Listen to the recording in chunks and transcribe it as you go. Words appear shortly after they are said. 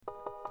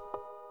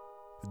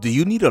Do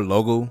you need a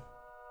logo?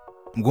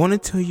 I'm going to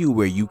tell you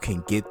where you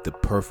can get the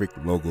perfect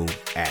logo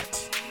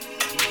at.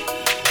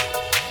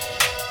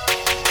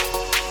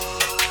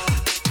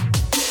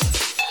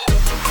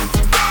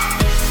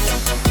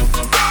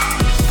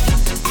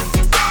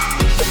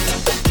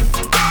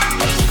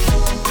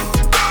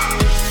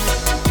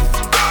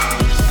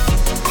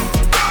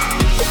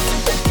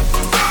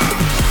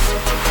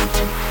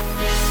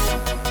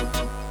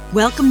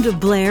 Welcome to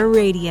Blair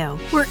Radio,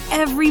 where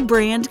every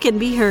brand can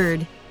be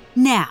heard.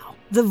 Now,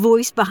 the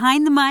voice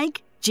behind the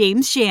mic,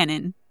 James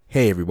Shannon.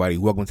 Hey everybody,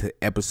 welcome to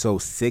episode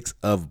 6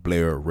 of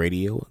Blair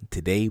Radio.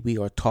 Today we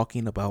are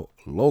talking about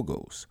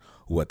logos,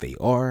 what they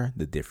are,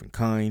 the different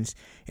kinds,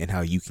 and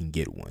how you can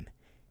get one.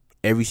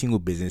 Every single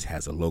business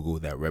has a logo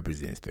that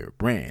represents their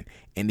brand,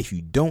 and if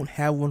you don't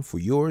have one for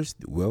yours,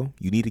 well,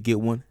 you need to get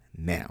one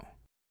now.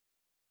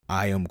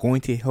 I am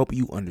going to help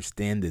you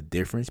understand the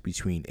difference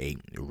between a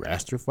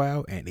raster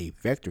file and a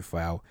vector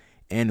file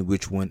and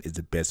which one is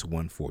the best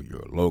one for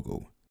your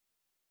logo.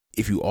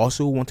 If you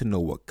also want to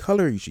know what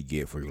color you should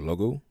get for your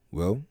logo,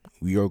 well,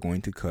 we are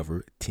going to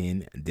cover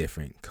 10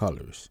 different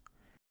colors.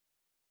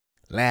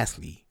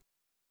 Lastly,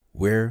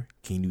 where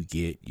can you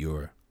get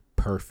your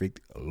perfect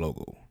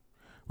logo?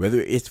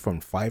 Whether it's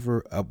from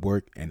Fiverr,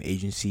 Upwork, an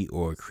agency,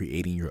 or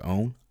creating your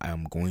own, I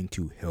am going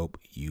to help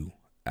you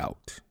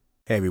out.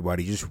 Hey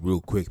everybody, just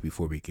real quick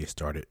before we get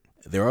started.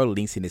 There are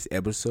links in this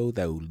episode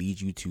that will lead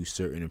you to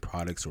certain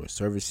products or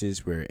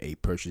services where a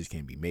purchase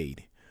can be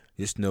made.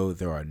 Just know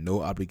there are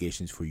no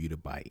obligations for you to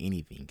buy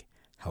anything.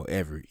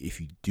 However,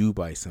 if you do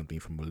buy something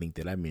from a link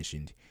that I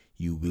mentioned,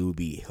 you will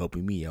be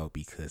helping me out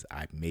because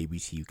I may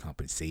receive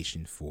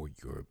compensation for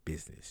your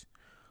business.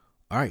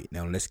 Alright,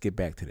 now let's get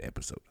back to the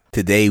episode.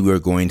 Today we're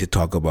going to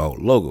talk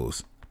about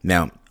logos.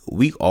 Now,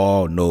 we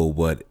all know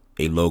what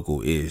a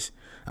logo is.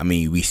 I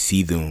mean, we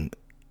see them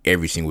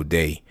every single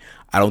day.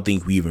 I don't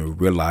think we even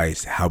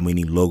realize how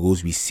many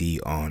logos we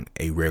see on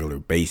a regular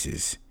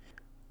basis.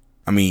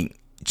 I mean,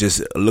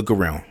 just look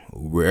around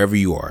wherever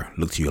you are.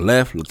 Look to your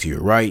left, look to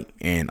your right,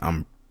 and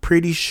I'm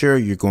pretty sure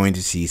you're going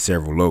to see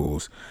several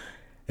logos.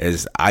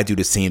 As I do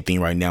the same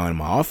thing right now in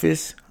my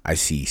office, I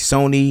see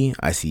Sony,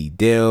 I see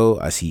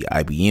Dell, I see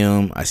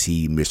IBM, I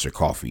see Mr.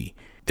 Coffee.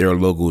 There are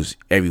logos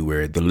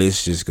everywhere. The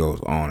list just goes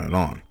on and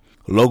on.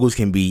 Logos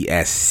can be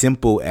as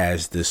simple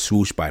as the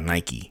swoosh by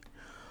Nike.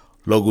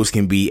 Logos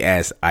can be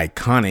as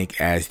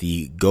iconic as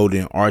the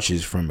golden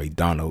arches from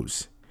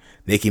McDonald's.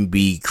 They can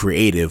be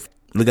creative.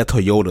 Look at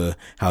Toyota,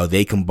 how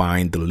they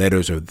combine the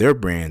letters of their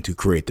brand to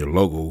create their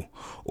logo.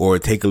 Or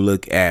take a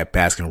look at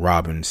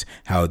Baskin-Robbins,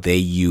 how they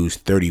use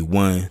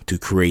 31 to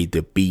create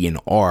the B and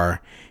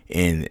R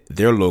in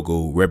their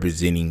logo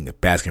representing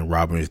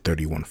Baskin-Robbins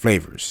 31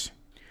 flavors.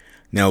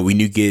 Now,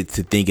 when you get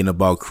to thinking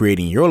about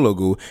creating your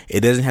logo, it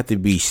doesn't have to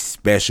be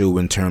special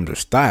in terms of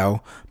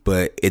style,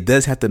 but it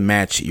does have to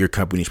match your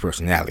company's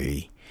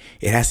personality.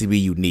 It has to be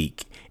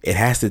unique. It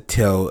has to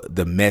tell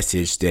the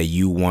message that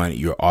you want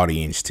your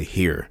audience to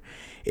hear.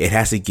 It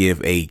has to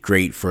give a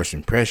great first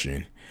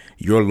impression.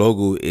 Your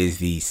logo is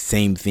the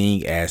same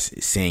thing as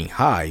saying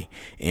hi,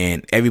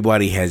 and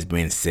everybody has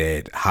been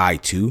said hi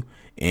to.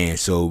 And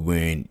so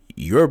when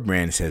your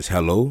brand says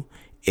hello,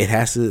 it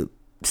has to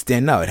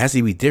stand out. It has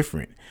to be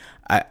different.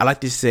 I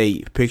like to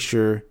say,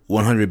 picture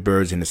 100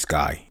 birds in the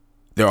sky.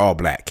 They're all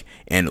black.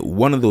 And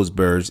one of those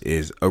birds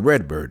is a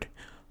red bird.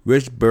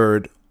 Which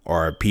bird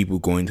are people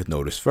going to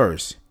notice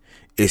first?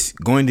 It's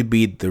going to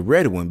be the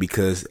red one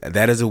because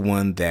that is the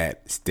one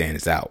that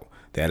stands out.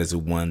 That is the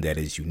one that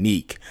is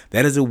unique.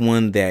 That is the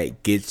one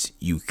that gets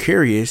you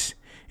curious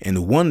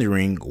and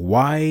wondering,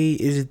 why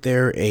is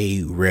there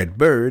a red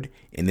bird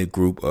in a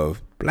group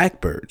of black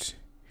birds?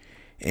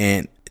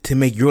 And to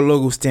make your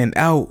logo stand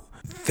out,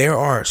 there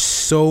are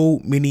so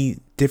many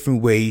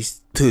different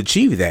ways to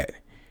achieve that.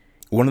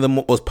 One of the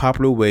most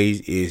popular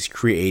ways is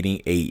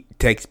creating a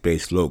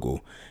text-based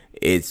logo.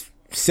 It's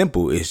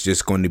simple. It's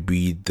just going to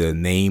be the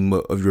name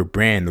of your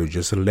brand or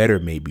just a letter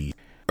maybe.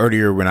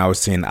 Earlier when I was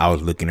saying I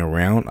was looking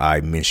around,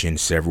 I mentioned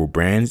several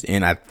brands,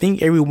 and I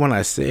think everyone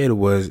I said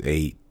was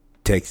a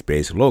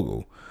text-based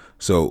logo.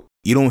 So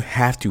you don't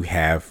have to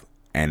have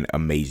an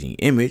amazing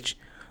image.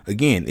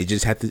 Again, it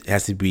just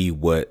has to be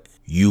what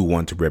you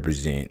want to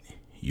represent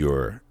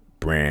your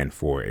brand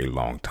for a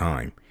long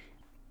time.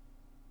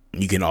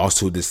 You can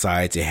also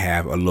decide to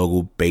have a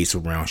logo based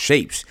around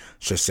shapes,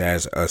 such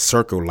as a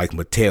circle like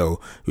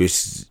Mattel,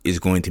 which is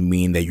going to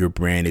mean that your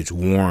brand is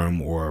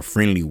warm or a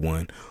friendly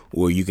one.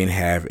 Or you can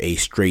have a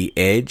straight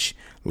edge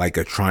like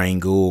a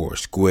triangle or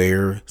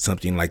square,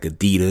 something like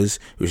Adidas,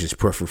 which is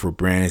perfect for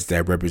brands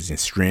that represent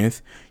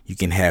strength. You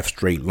can have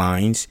straight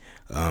lines.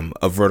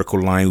 A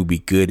vertical line would be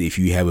good if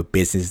you have a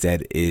business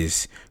that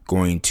is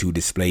going to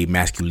display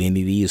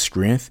masculinity or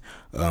strength.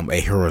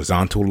 A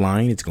horizontal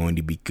line is going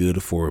to be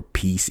good for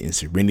peace and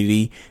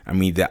serenity. I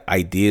mean, the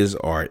ideas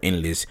are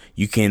endless.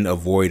 You can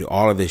avoid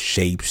all of the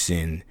shapes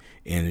and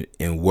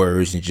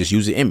words and just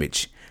use an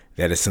image.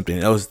 That is something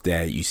else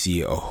that you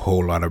see a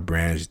whole lot of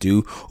brands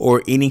do,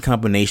 or any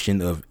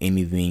combination of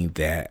anything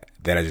that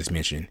I just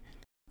mentioned.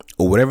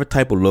 or whatever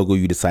type of logo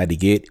you decide to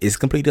get, it's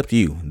completely up to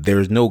you.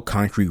 There's no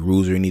concrete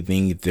rules or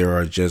anything. There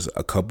are just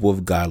a couple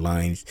of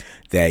guidelines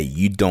that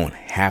you don't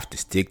have to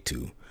stick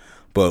to.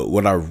 But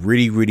what I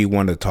really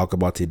wanted to talk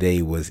about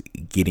today was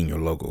getting your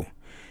logo.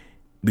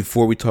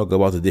 Before we talk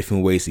about the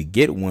different ways to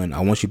get one, I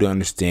want you to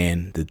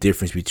understand the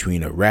difference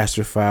between a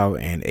raster file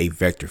and a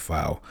vector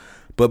file.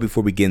 But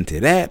before we get into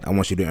that, I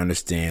want you to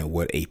understand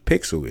what a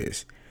pixel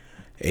is.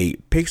 A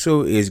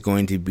pixel is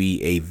going to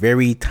be a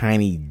very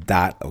tiny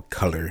dot of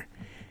color.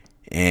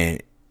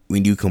 And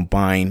when you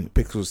combine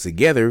pixels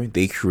together,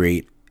 they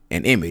create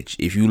an image.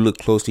 If you look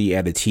closely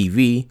at a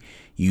TV,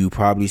 you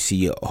probably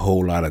see a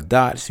whole lot of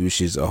dots,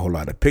 which is a whole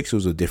lot of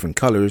pixels of different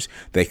colors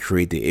that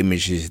create the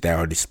images that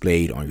are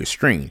displayed on your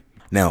screen.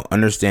 Now,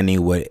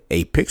 understanding what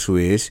a pixel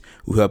is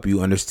will help you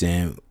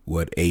understand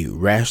what a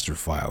raster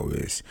file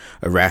is.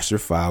 A raster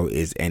file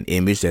is an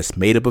image that's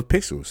made up of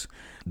pixels.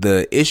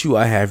 The issue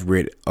I have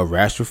with a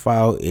raster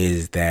file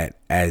is that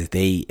as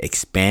they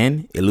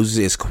expand, it loses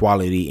its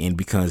quality and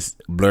becomes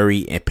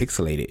blurry and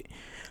pixelated.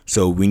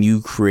 So when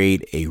you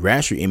create a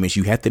raster image,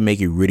 you have to make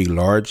it really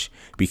large,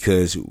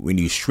 because when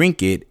you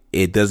shrink it,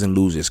 it doesn't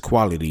lose its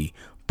quality,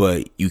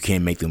 but you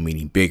can make them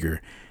any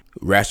bigger.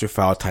 Raster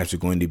file types are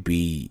going to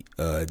be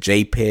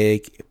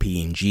JPEG,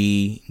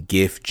 PNG,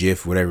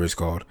 GIF, whatever it's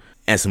called,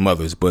 and some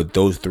others, but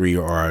those three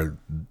are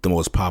the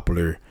most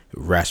popular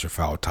raster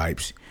file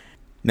types.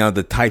 Now,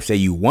 the types that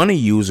you want to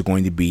use are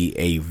going to be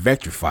a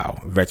vector file.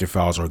 Vector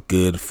files are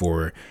good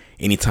for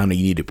any time that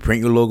you need to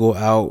print your logo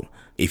out.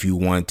 If you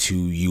want to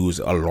use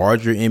a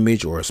larger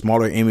image or a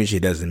smaller image, it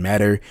doesn't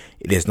matter.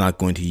 It is not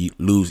going to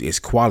lose its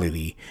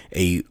quality.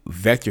 A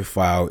vector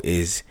file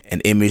is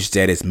an image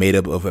that is made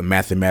up of a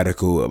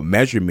mathematical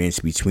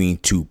measurements between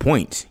 2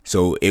 points,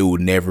 so it will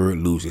never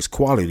lose its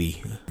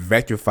quality.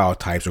 Vector file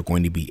types are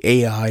going to be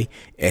AI,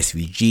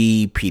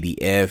 SVG,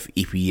 PDF,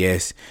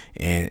 EPS,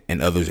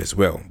 and others as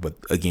well. But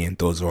again,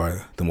 those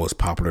are the most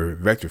popular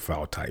vector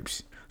file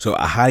types. So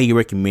I highly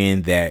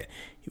recommend that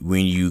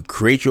when you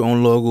create your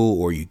own logo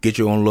or you get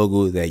your own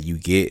logo, that you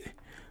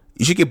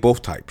should get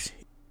both types,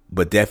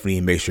 but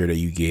definitely make sure that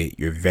you get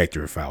your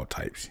vector file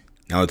types.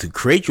 Now, to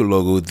create your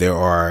logo, there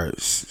are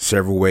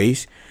several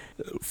ways.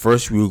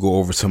 First, we'll go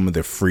over some of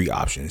the free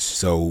options.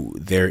 So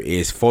there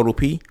is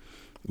Photopea,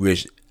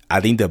 which I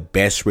think the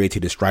best way to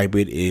describe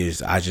it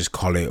is I just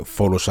call it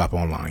Photoshop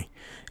Online.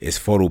 It's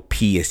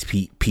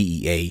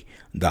photopea.com.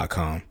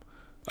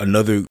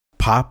 Another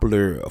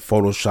popular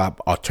Photoshop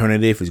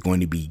alternative is going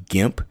to be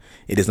GIMP.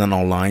 It is not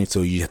online,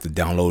 so you have to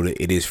download it.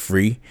 It is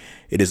free.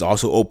 It is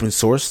also open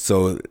source,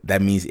 so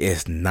that means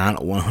it's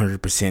not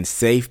 100%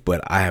 safe,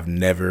 but I have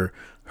never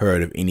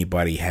heard of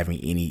anybody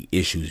having any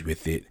issues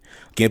with it.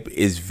 GIMP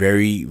is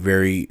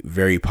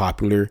very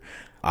popular.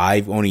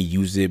 I've only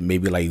used it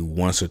maybe like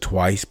once or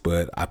twice,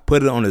 but I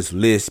put it on this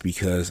list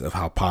because of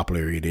how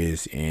popular it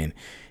is, and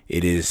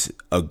it is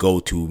a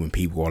go-to when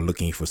people are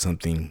looking for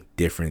something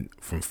different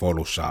from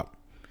Photoshop.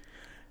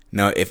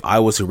 Now, if I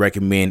was to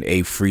recommend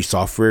a free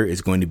software,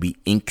 it's going to be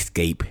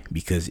Inkscape,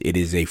 because it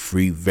is a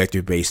free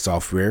vector-based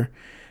software.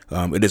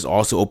 It is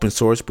also open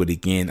source, but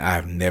again,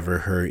 I've never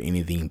heard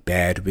anything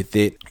bad with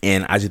it.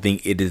 And I just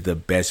think it is the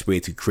best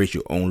way to create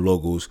your own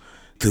logos,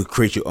 to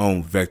create your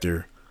own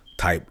vector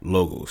type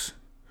logos.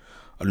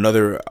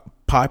 Another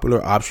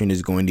popular option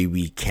is going to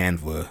be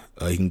Canva.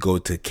 You can go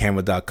to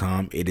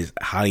canva.com. It is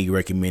highly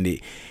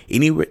recommended.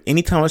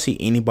 Anytime I see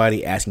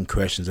anybody asking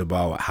questions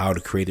about how to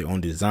create their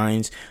own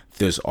designs,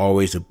 there's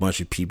always a bunch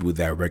of people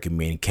that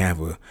recommend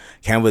Canva.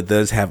 Canva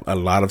does have a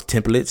lot of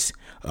templates,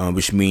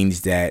 which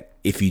means that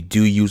if you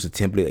do use a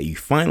template that you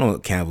find on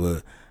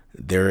Canva,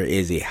 there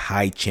is a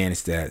high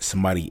chance that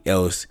somebody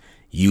else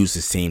used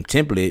the same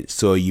template.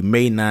 So you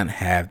may not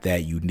have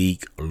that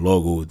unique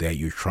logo that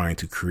you're trying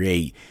to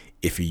create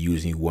if you're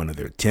using one of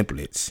their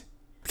templates.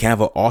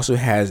 Canva also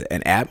has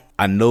an app.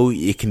 I know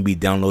it can be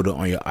downloaded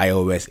on your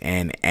iOS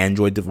and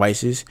Android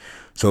devices.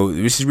 So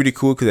this is really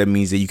cool, because that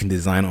means that you can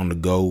design on the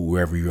go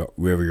wherever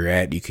you're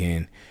at. You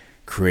can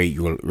create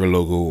your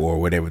logo or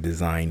whatever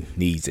design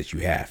needs that you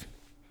have.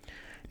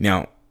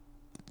 Now,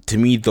 to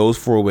me, those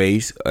 4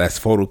 ways, that's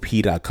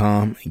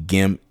photopea.com,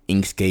 GIMP,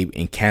 Inkscape,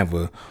 and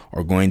Canva,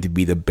 are going to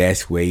be the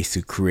best ways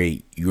to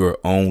create your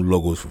own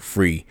logos for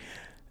free.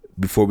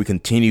 Before we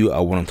continue, I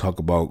want to talk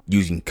about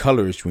using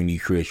colors when you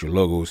create your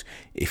logos.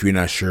 If you're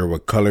not sure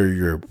what color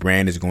your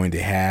brand is going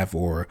to have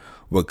or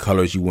what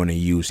colors you want to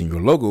use in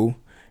your logo,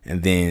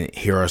 and then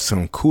here are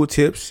some cool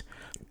tips.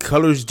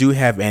 Colors do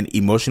have an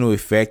emotional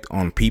effect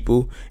on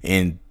people,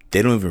 and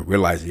they don't even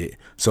realize it.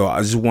 So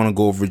I just want to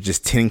go over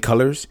just 10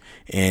 colors,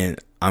 and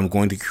I'm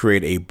going to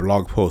create a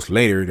blog post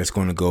later that's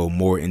going to go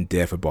more in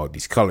depth about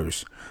these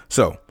colors.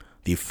 So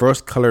the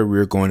first color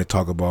we're going to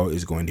talk about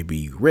is going to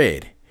be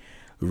red.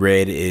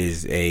 Red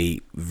is a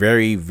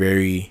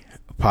very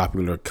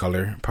popular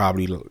color,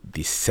 probably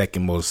the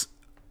second most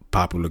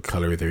popular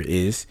color there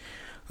is.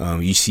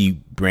 You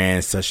see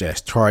brands such as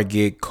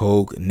Target,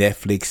 Coke,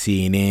 Netflix,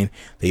 CNN,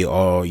 they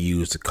all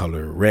use the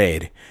color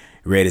red.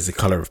 Red is the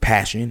color of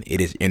passion.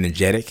 It is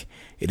energetic.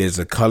 It is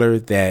a color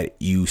that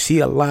you see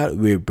a lot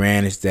with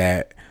brands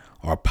that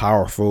are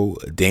powerful,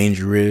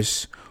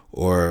 dangerous,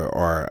 or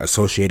are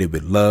associated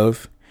with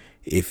love.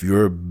 If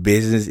your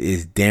business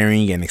is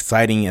daring and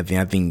exciting,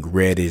 I think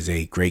red is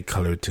a great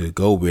color to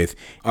go with.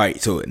 All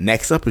right, so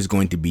next up is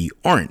going to be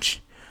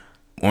orange.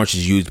 Orange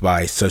is used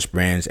by such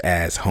brands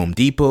as Home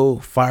Depot,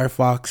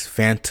 Firefox,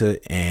 Fanta,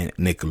 and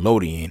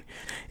Nickelodeon.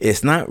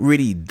 It's not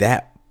really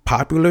that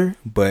popular,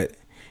 but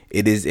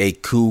it is a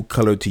cool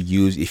color to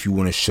use if you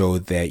want to show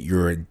that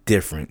you're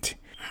different.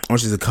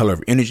 Orange is a color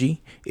of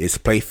energy. It's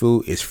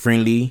playful, it's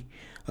friendly,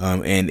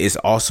 and it's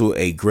also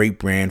a great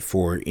brand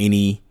for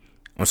any.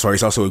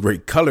 It's also a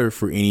great color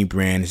for any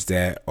brands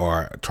that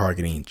are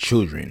targeting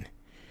children.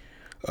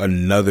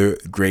 Another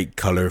great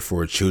color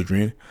for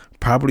children,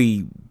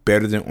 probably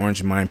better than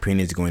orange in my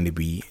opinion, is going to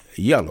be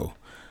yellow.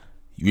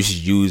 This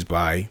is used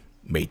by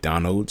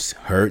McDonald's,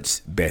 Hertz,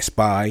 Best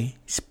Buy,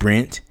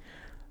 Sprint.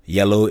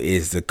 Yellow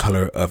is the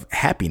color of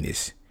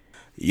happiness.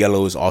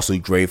 Yellow is also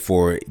great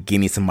for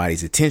getting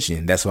somebody's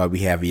attention. That's why we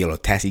have yellow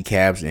taxi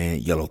cabs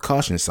and yellow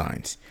caution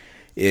signs.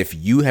 If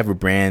you have a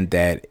brand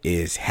that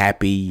is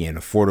happy and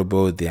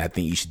affordable, then I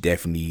think you should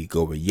definitely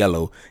go with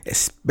yellow,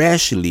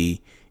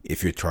 especially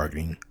if you're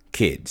targeting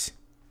kids.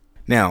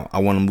 Now, I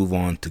want to move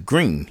on to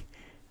green.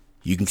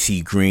 You can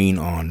see green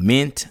on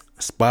Mint,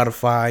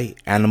 Spotify,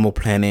 Animal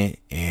Planet,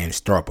 and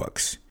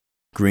Starbucks.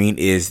 Green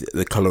is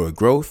the color of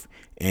growth,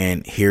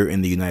 and here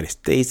in the United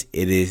States,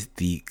 it is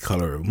the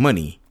color of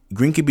money.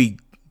 Green can be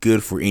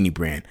good for any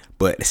brand,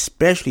 but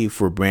especially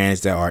for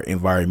brands that are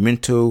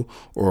environmental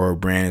or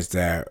brands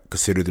that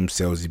consider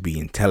themselves to be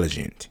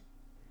intelligent.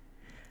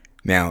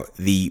 Now,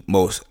 the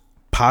most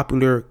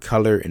popular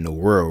color in the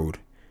world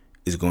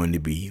is going to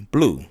be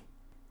blue.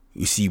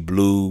 You see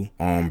blue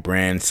on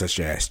brands such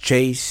as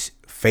Chase,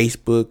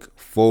 Facebook,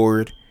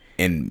 Ford,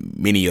 and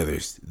many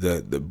others.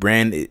 The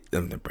brand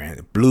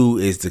blue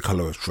is the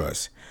color of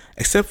trust,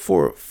 except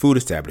for food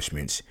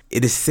establishments.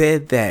 It is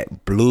said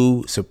that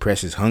blue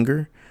suppresses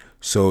hunger,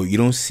 so you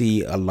don't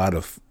see a lot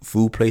of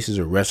food places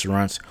or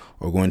restaurants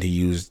are going to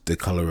use the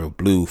color of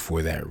blue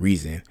for that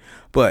reason.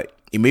 But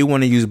you may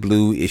want to use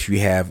blue if you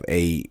have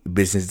a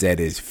business that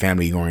is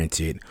family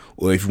oriented,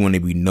 or if you want to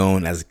be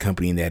known as a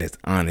company that is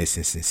honest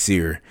and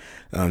sincere.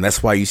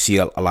 That's why you see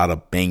a lot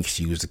of banks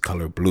use the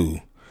color blue.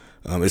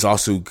 It's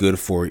also good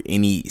for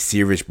any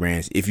serious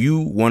brands. If you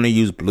want to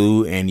use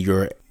blue and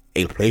you're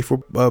a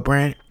playful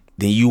brand,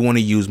 then you want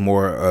to use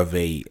more of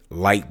a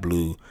light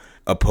blue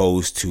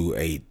opposed to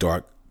a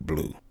dark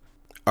blue.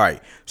 All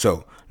right,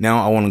 so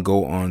now I want to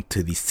go on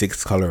to the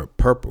sixth color,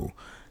 purple,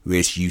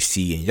 which you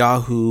see in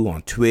Yahoo,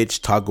 on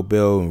Twitch, Taco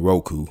Bell, and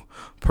Roku.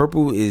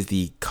 Purple is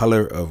the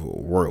color of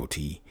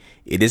royalty.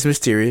 It is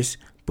mysterious,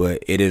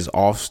 but it is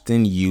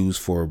often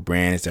used for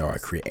brands that are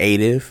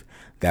creative,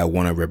 that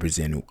want to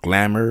represent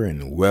glamour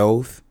and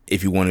wealth.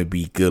 If you want to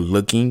be good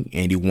looking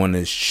and you want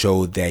to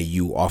show that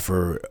you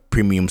offer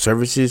premium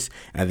services,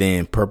 and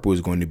then purple is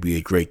going to be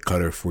a great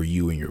color for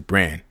you and your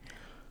brand.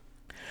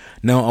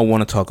 Now I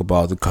want to talk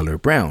about the color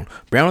brown.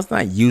 Brown is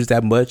not used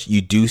that much.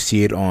 You do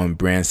see it on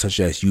brands such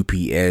as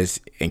UPS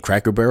and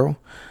Cracker Barrel.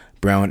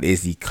 Brown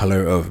is the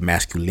color of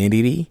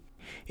masculinity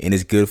and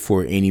is good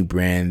for any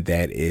brand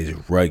that is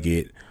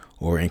rugged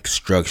or in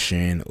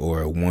construction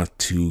or want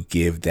to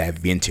give that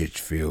vintage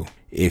feel.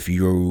 If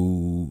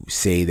you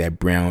say that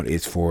brown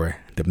is for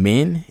the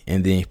men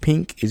and then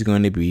pink is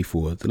going to be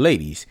for the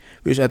ladies,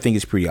 which I think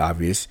is pretty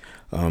obvious.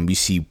 You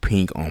see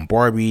pink on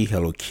Barbie,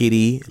 Hello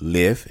Kitty,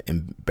 Lyft,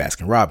 and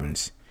Baskin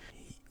Robbins.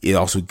 It's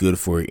also good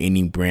for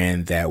any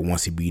brand that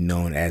wants to be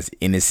known as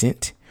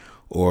innocent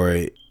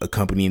or a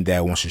company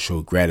that wants to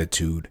show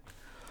gratitude.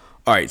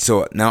 All right,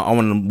 so now I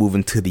want to move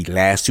into the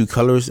last two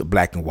colors,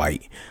 black and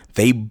white.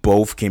 They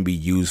both can be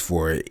used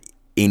for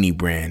any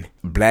brand.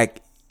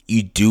 Black,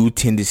 you do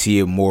tend to see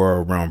it more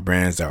around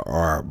brands that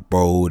are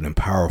bold and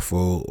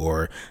powerful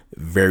or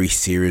very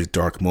serious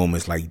dark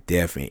moments like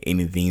death and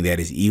anything that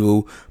is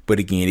evil. But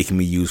again, it can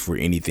be used for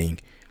anything.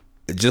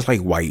 Just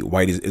like white.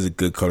 White is a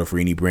good color for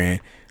any brand.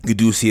 You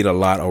do see it a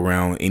lot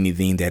around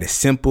anything that is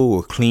simple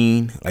or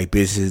clean, like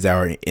businesses that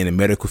are in the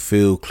medical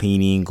field,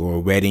 cleaning or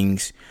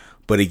weddings.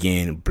 But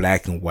again,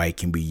 black and white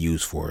can be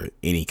used for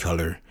any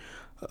color.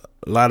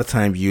 A lot of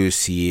times you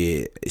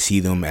see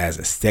them as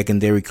a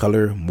secondary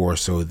color more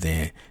so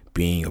than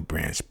being a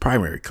brand's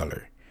primary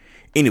color.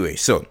 Anyway,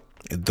 so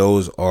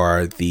those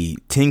are the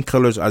 10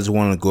 colors I just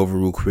want to go over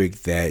real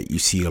quick that you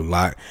see a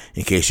lot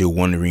in case you're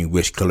wondering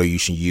which color you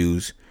should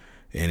use.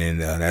 And then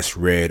that's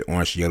red,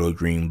 orange, yellow,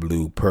 green,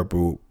 blue,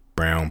 purple,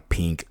 brown,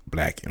 pink,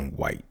 black, and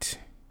white.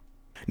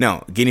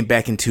 Now, getting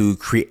back into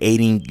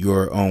creating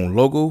your own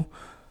logo.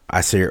 I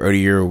said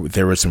earlier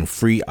there were some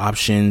free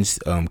options,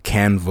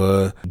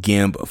 Canva,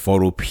 GIMP,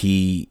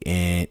 Photopea,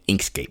 and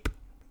Inkscape.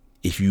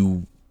 If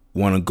you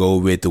want to go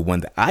with the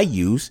one that I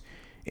use,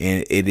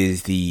 and it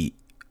is the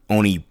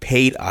only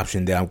paid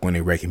option that I'm going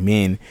to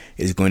recommend,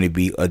 is going to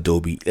be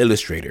Adobe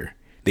Illustrator.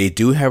 They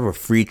do have a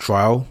free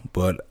trial,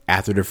 but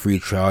after the free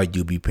trial,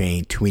 you'll be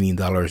paying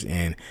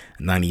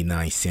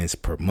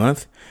 $20.99 per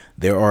month.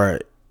 There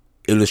are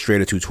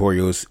Illustrator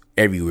tutorials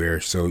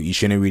everywhere, so you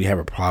shouldn't really have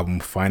a problem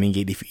finding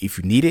it if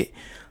you need it.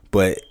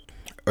 But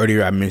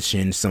earlier I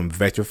mentioned some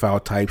vector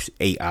file types,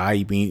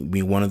 AI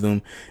being one of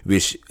them,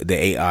 which the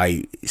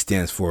AI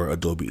stands for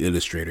Adobe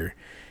Illustrator.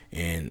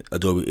 And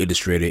Adobe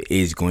Illustrator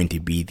is going to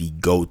be the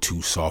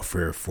go-to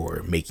software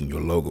for making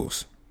your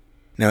logos.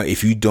 Now,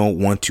 if you don't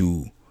want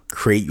to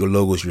create your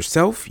logos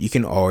yourself, you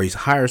can always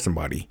hire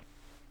somebody.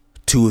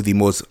 Two of the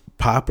most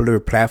popular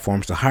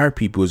platforms to hire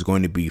people is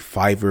going to be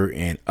Fiverr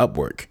and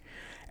Upwork.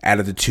 Out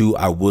of the two,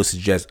 I will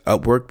suggest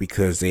Upwork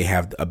because they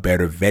have a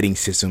better vetting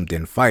system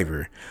than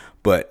Fiverr.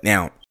 But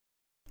now,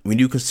 when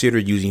you consider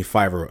using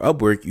Fiverr or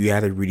Upwork, you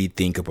have to really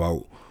think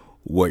about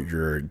what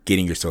you're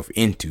getting yourself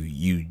into.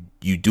 You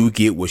do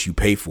get what you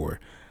pay for.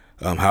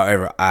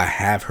 However, I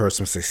have heard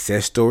some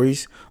success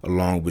stories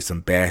along with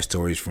some bad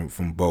stories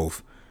from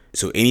both.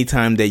 So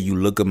anytime that you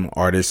look up an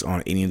artist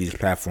on any of these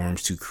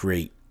platforms to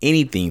create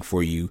anything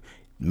for you,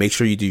 make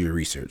sure you do your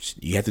research.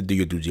 You have to do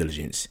your due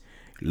diligence.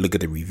 Look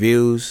at the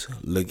reviews,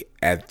 look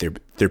at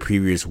their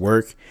previous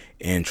work,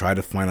 and try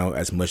to find out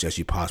as much as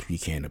you possibly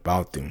can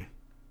about them.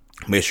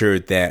 Make sure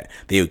that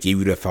they'll give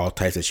you the file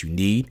types that you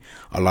need.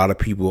 A lot of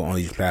people on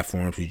these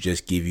platforms will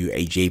just give you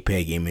a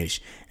JPEG image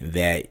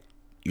that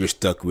you're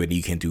stuck with,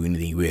 you can't do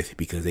anything with,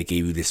 because they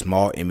gave you this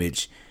small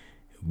image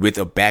with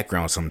a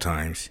background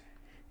sometimes,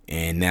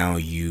 and now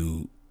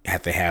you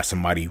have to have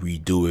somebody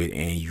redo it,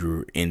 and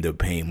you end up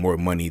paying more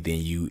money than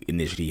you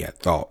initially had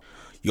thought.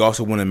 You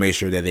also want to make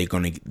sure that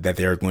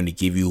they're going to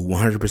give you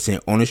 100%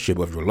 ownership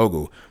of your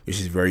logo, which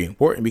is very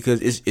important because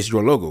it's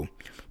your logo.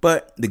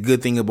 But the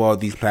good thing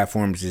about these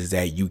platforms is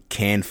that you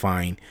can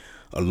find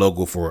a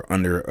logo for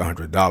under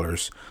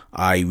 $100.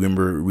 I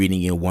remember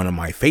reading in one of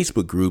my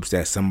Facebook groups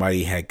that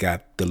somebody had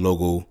got the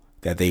logo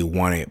that they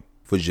wanted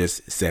for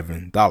just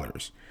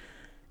 $7.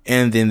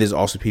 And then there's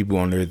also people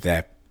on there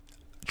that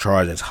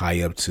charge as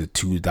high up to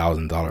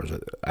 $2,000.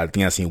 I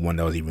think I've seen one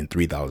that was even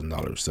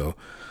 $3,000. So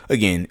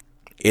again,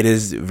 it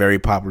is very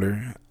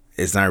popular.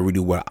 It's not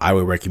really what I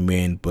would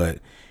recommend, but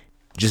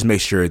just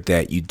make sure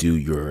that you do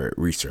your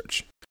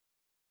research.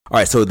 All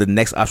right, so the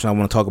next option I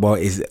want to talk about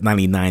is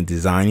 99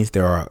 Designs.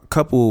 There are a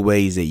couple of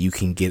ways that you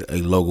can get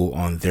a logo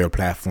on their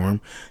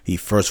platform. The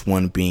first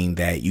one being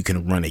that you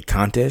can run a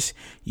contest.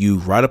 You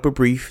write up a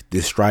brief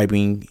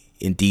describing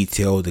in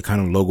detail the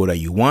kind of logo that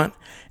you want,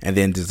 and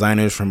then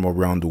designers from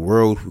around the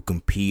world who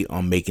compete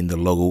on making the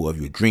logo of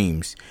your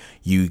dreams.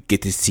 You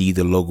get to see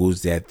the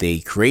logos that they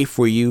create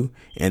for you,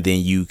 and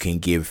then you can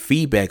give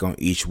feedback on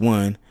each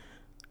one,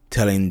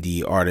 telling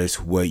the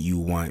artist what you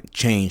want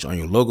changed on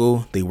your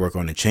logo. They work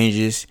on the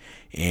changes,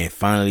 and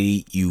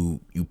finally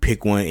you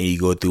pick one and you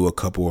go through a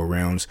couple of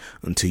rounds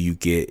until you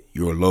get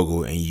your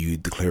logo and you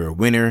declare a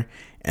winner,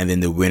 and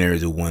then the winner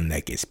is the one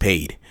that gets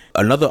paid.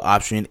 Another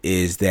option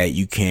is that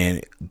you can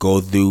go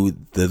through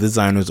the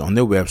designers on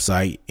their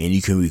website and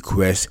you can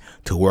request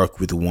to work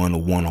with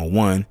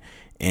one-on-one.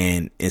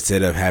 And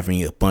instead of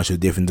having a bunch of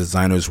different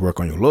designers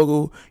work on your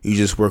logo, you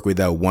just work with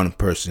that one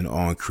person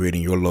on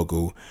creating your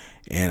logo.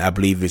 And I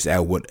believe it's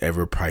at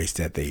whatever price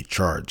that they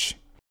charge.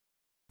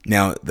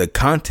 Now, the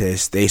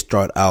contests, they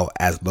start out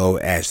as low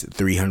as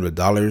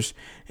 $300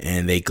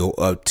 and they go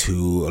up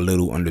to a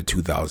little under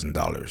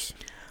 $2,000.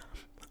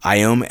 I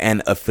am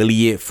an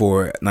affiliate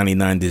for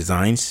 99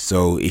 Designs,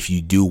 so if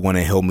you do want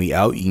to help me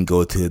out, you can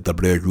go to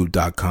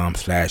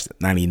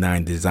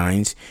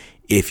theblairgroup.com/99designs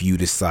if you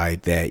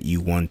decide that you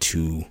want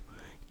to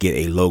get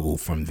a logo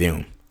from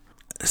them.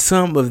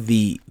 Some of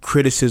the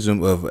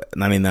criticism of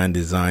 99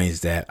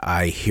 Designs that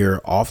I hear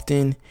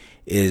often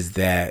is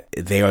that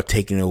they are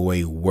taking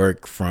away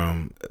work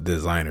from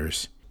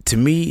designers. To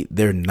me,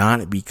 they're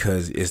not,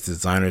 because it's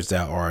designers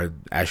that are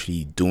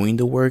actually doing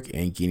the work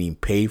and getting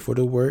paid for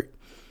the work.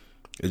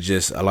 It's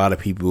just a lot of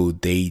people,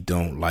 they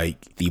don't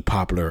like the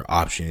popular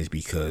options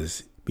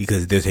because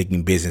they're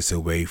taking business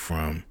away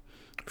from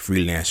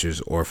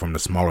freelancers or from the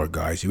smaller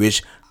guys,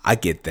 which I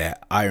get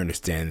that. I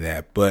understand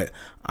that. But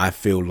I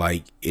feel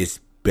like it's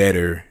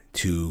better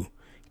to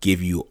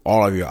give you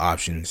all of your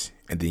options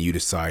and then you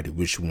decide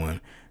which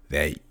one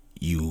that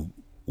you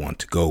want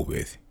to go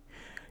with.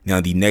 Now,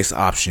 the next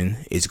option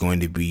is going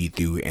to be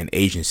through an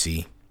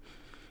agency.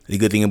 The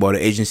good thing about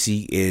an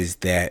agency is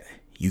that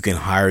you can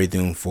hire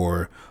them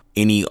for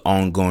any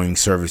ongoing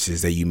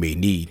services that you may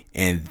need,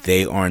 and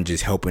they aren't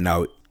just helping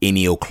out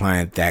any old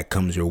client that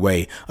comes your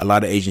way. A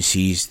lot of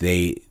agencies,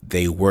 they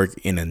work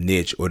in a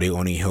niche, or they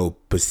only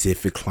help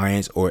specific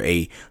clients or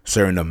a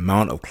certain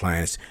amount of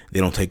clients. They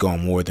don't take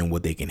on more than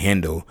what they can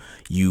handle.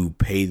 You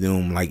pay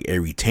them like a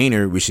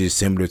retainer, which is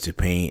similar to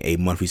paying a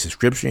monthly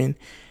subscription,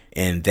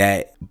 and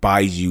that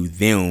buys you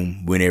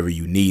them whenever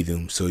you need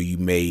them. So you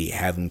may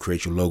have them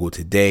create your logo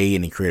today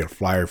and then create a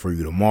flyer for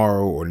you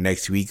tomorrow or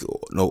next week or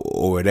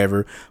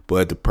whatever.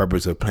 But the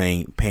purpose of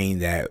paying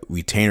that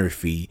retainer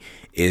fee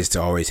is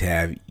to always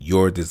have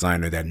your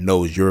designer that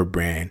knows your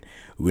brand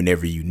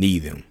whenever you need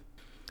them.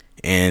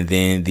 And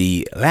then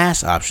the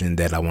last option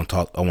that I want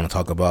to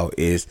talk about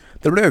is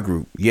the Blair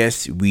Group.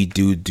 Yes, we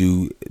do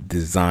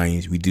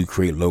designs. We do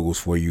create logos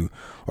for you.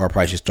 Our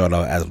prices start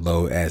out as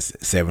low as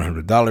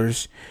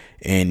 $700,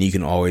 and you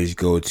can always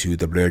go to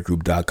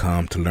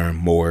theblairgroup.com to learn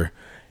more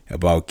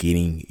about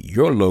getting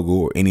your logo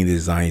or any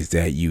designs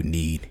that you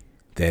need.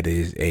 That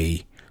is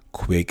a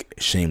quick,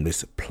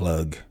 shameless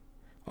plug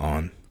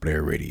on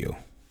Blair Radio.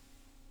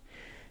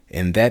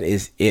 And that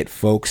is it,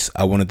 folks.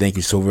 I want to thank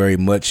you so very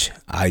much.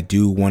 I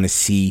do want to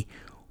see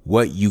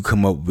what you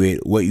come up with,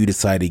 what you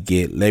decide to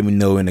get. Let me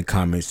know in the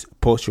comments.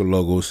 Post your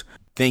logos.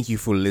 Thank you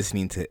for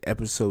listening to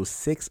episode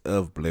 6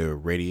 of Blair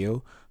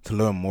Radio. To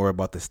learn more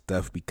about the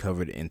stuff we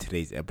covered in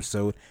today's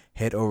episode,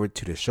 head over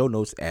to the show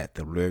notes at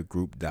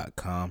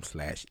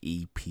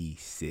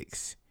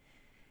theblairgroup.com/EP6.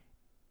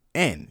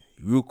 And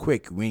real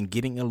quick, when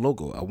getting a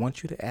logo, I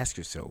want you to ask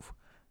yourself,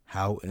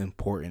 how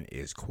important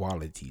is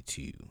quality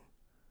to you?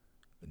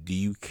 Do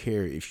you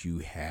care if you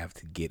have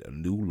to get a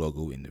new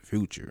logo in the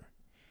future?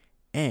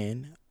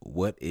 And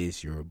what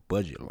is your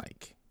budget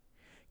like?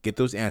 Get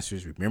those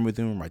answers, remember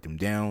them, write them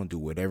down, do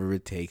whatever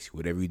it takes,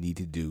 whatever you need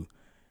to do,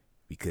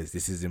 because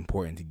this is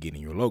important to getting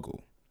your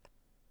logo.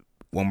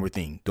 One more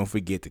thing, don't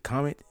forget to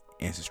comment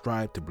and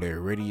subscribe to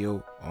Blair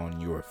Radio on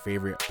your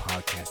favorite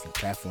podcasting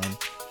platform.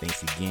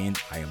 Thanks again.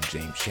 I am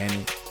James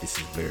Shannon. This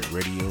is Blair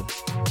Radio.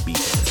 Be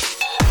better.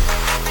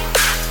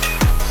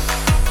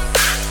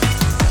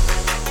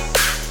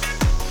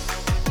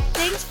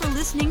 Thanks for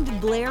listening to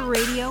Blair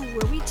Radio,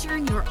 where we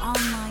turn your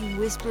online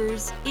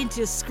whispers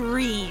into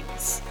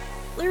screams.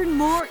 Learn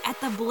more at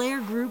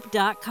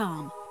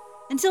theblairgroup.com.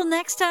 Until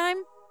next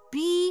time,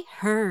 be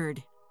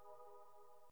heard.